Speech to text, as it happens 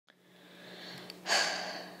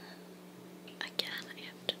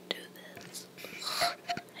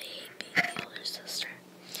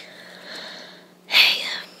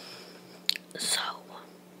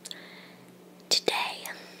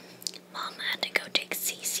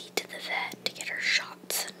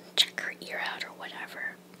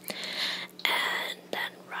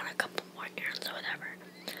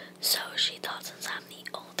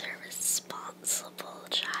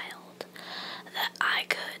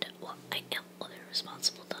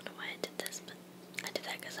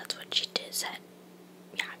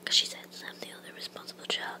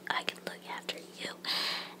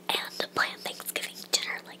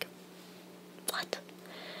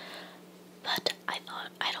I thought,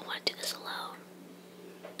 I don't want to do this alone.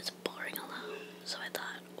 It's boring alone. So I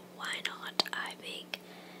thought, why not I make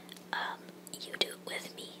you do it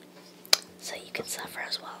with me, so you can suffer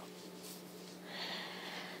as well.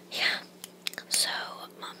 Yeah. So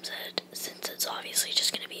Mom said, since it's obviously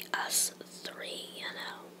just gonna be us three, you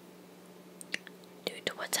know, due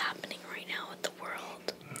to what's happening right now with the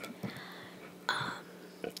world,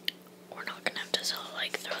 we're not gonna have to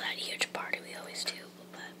like throw that huge party we always do,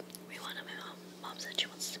 but we want to. Mom said she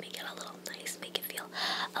wants to make it a little nice, make it feel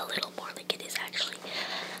a little more like it is actually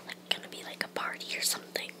like gonna be like a party or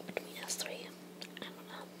something between us three. I don't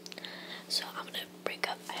know. So I'm gonna break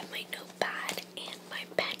up. I have my notepad and my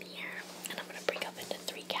pen here, and I'm gonna break up into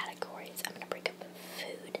 3 categories. I'm gonna break up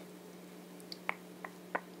food,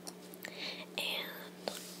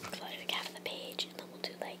 and like half the page, and then we'll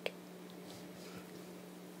do like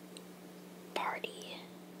party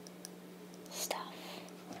stuff,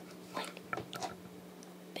 like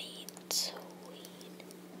between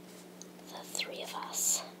the 3 of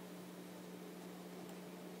us.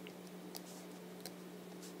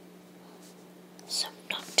 So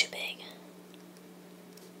not too big.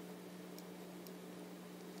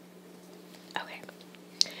 Okay.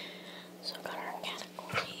 So I've got our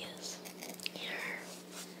categories here.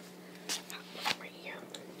 Right here on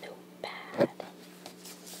the notepad.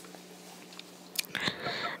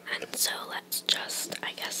 And so let's just,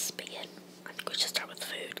 I guess, begin. I think we should start with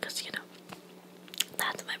food because, you know,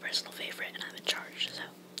 that's my personal favorite and I'm in charge. So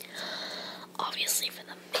obviously for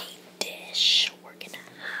the main dish, we're gonna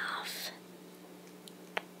have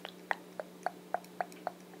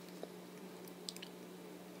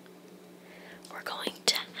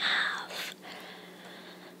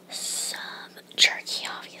some jerky,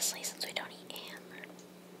 obviously, since we don't eat ham or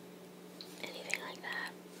anything like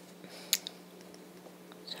that.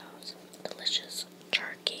 So some delicious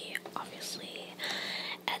jerky, obviously,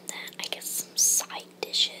 and then I guess some side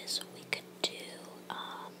dishes we could do.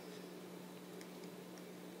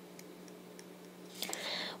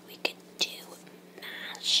 We could do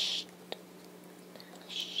mashed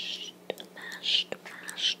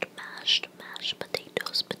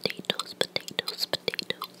potatoes.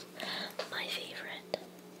 My favorite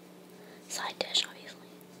side dish, obviously.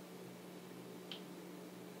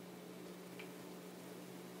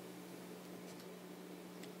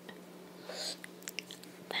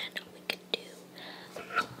 Then we could do,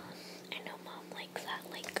 I know Mom likes that,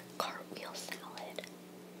 like, cartwheel salad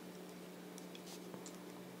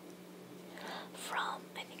from,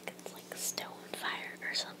 I think it's like Stonefire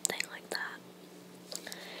or something like that.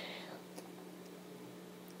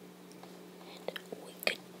 And we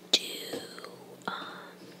could do,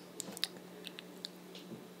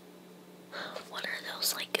 what are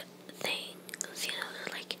those, like, things, you know,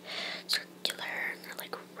 they're like circular and they're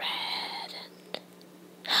like red and,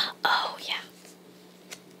 oh yeah.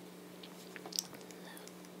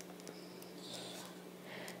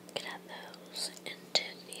 Could add those into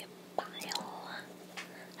the pile.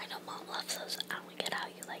 I know Mom loves those. I don't get how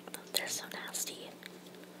you like them. They're so nasty.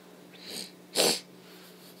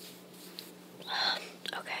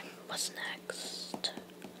 Okay, what's next?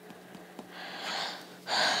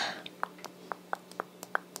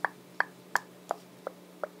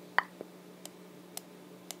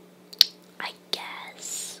 I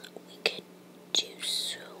guess we could do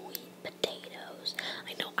sweet potatoes.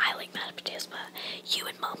 I know I like mashed potatoes, but you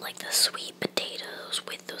and Mom like the sweet potatoes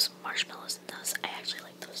with those marshmallows and those. I actually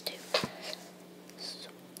like those too. Sweet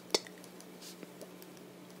potatoes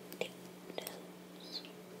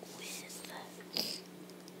with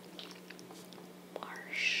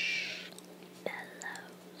marshmallows.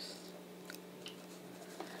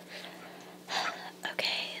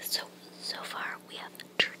 Okay, so far we have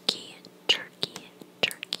turkey.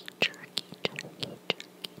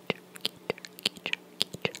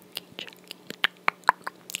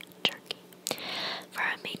 For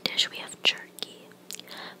our main dish, we have jerky.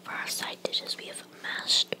 For our side dishes, we have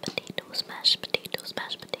mashed potatoes. We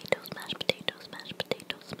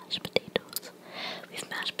have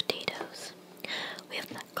mashed potatoes. We have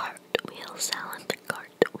the cartwheel salad.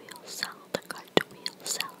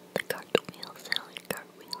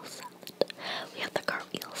 We have the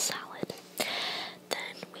cartwheel salad.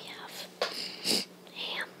 Then we have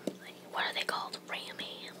ham. What are they called? Ram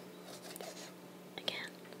ham. Again.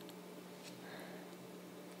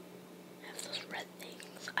 I have those red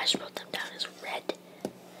things. I just wrote them down as red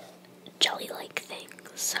jelly-like things.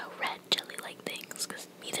 So red jelly-like things, because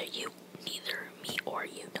neither me or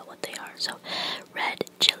you know what they are. So red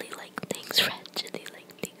jelly-like things, red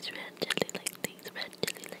jelly-like things, red jelly-like things, red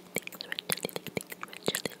jelly-like things, red jelly-like things, red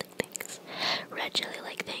jelly-like things, red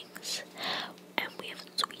jelly-like things.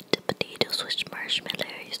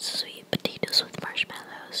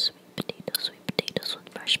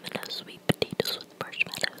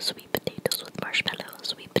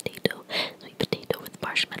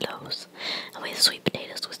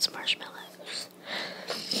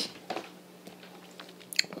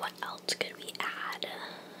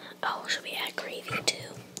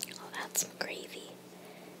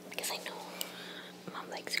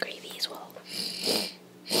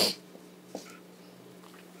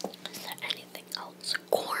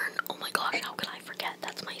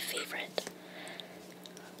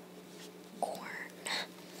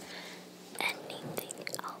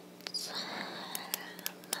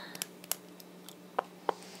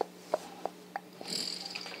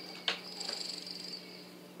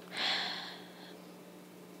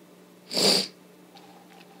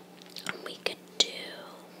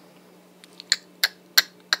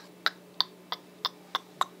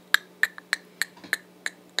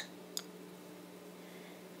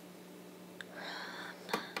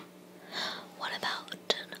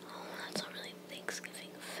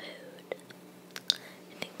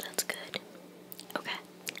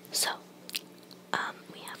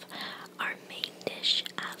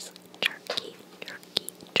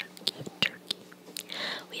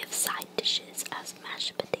 dishes as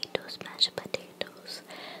mashed potatoes,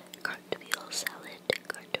 cartwheel salad,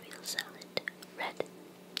 red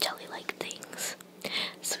jelly-like things,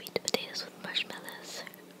 sweet potatoes with marshmallows,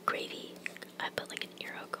 gravy. I put like an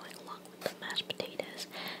arrow going along with the mashed potatoes,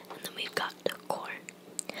 and then we've got the corn.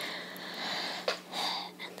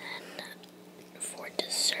 And then for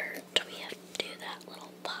dessert, we have to do that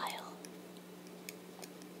little pile.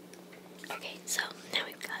 Okay, so now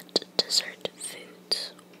we've got dessert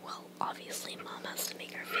foods. Well, obviously Mom has to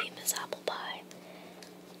make her famous apple pie.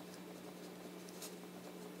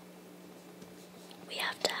 We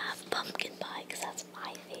have to have pumpkin pie because that's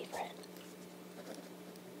my favorite.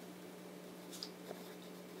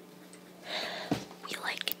 We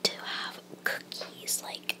like to have cookies,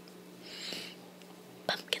 like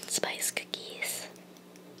pumpkin spice cookies.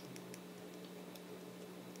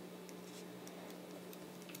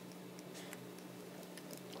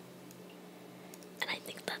 And I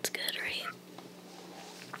think that's good, right?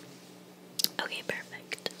 Okay,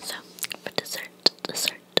 perfect. So, for dessert,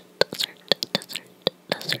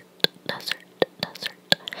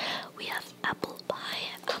 we have apple pie,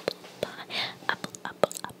 apple pie.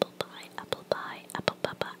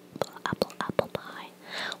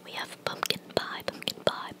 We have pumpkin pie, pumpkin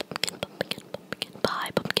pie.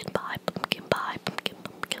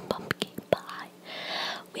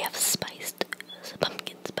 We have spiced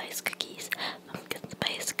pumpkin spice cookies, pumpkin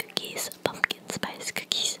spice cookies, pumpkin spice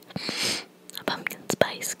cookies, pumpkin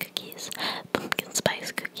spice cookies, pumpkin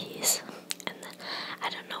spice cookies. And then I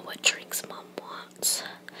don't know what drinks Mom wants.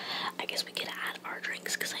 I guess we could add our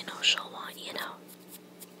drinks because I know she'll want,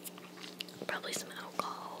 probably some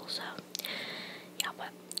alcohol. So yeah, but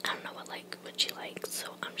I don't know what she likes. So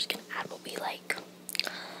I'm just gonna add what we like.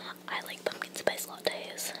 I like pumpkin spice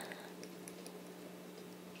lattes.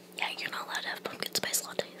 Yeah, you're not allowed to have pumpkin spice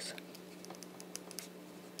lattes.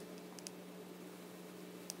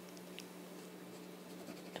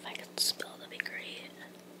 If I could spill, that'd be great.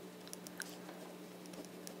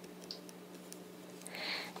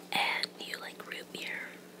 And you like root beer.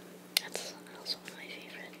 That's also one of my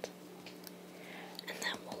favorites. And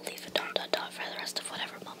then we'll leave a ... for the rest of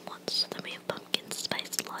whatever Mom wants. So then we have pumpkin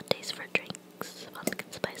spice lattes for drinks.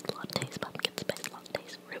 Pumpkin spice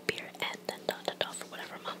lattes, root beer, and then ... for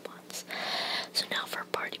whatever Mom wants. So now for a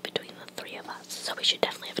party between the three of us. So we should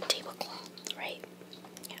definitely have a tablecloth, right?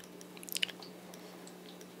 Yeah.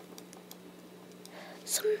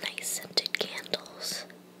 Some nice scented candles.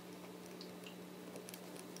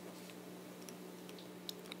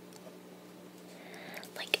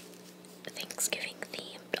 Like Thanksgiving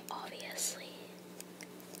themed, obviously.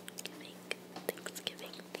 Thanksgiving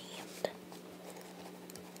themed.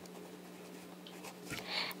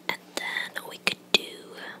 And then we could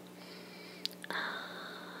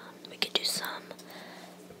do some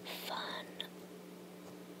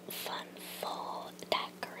fun fall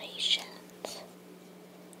decorations.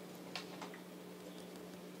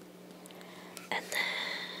 And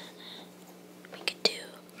then we could do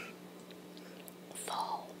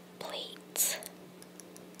fall plates,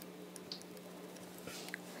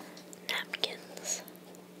 napkins,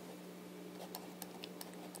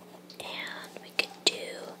 and we could do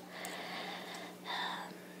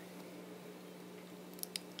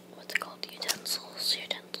what's it called? Utensils, yeah.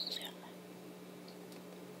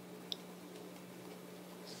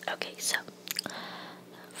 Okay, so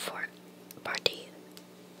for party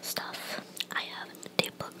stuff, I have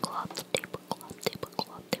tablecloth,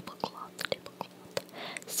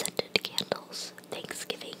 scented candles,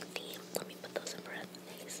 Thanksgiving theme. Let me put those in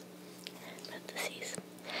parentheses.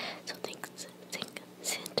 So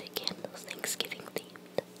scented candles, Thanksgiving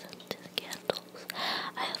themed scented candles.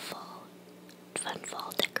 I have fun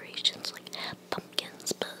fall decorations like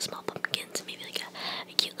pumpkins, but small pumpkins, maybe like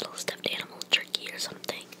a cute little stuffed animal turkey or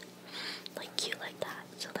something. Like cute like that.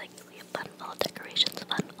 So like we have fun fall decorations.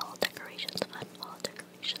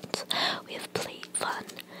 We have fun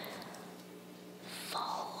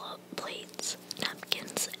fall plates,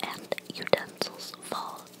 napkins, and utensils.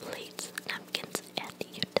 Fall plates, napkins, and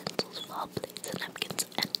utensils. Fall plates, napkins,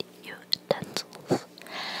 and utensils.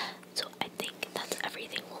 So I think that's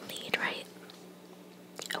everything we'll need, right?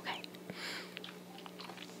 Okay.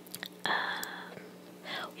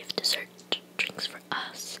 We have dessert, drinks for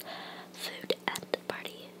us, food, and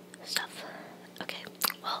party stuff. Okay,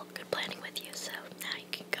 well, good planning with you, so now you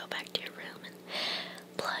can go back to your room and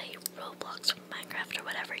play Roblox or Minecraft or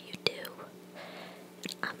whatever you do.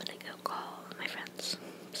 I'm gonna go call my friends,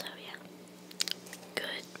 so yeah.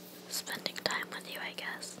 Good spending time with you, I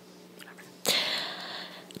guess. Whatever.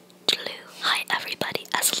 Hi everybody,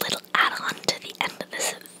 as a little add-on to the end of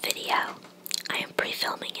this video, I am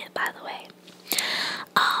pre-filming it, by the way.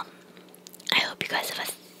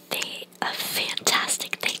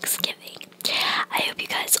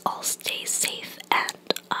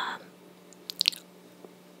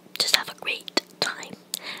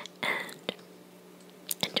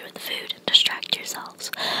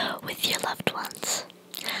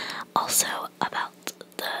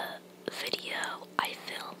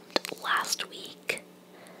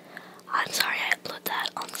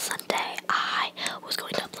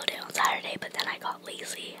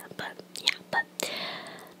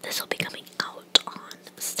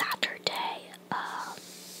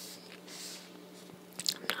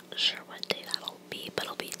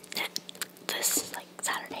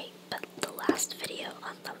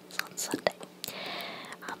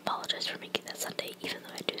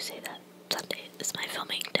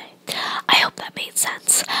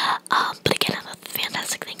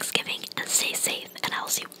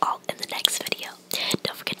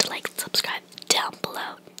 down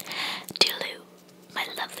below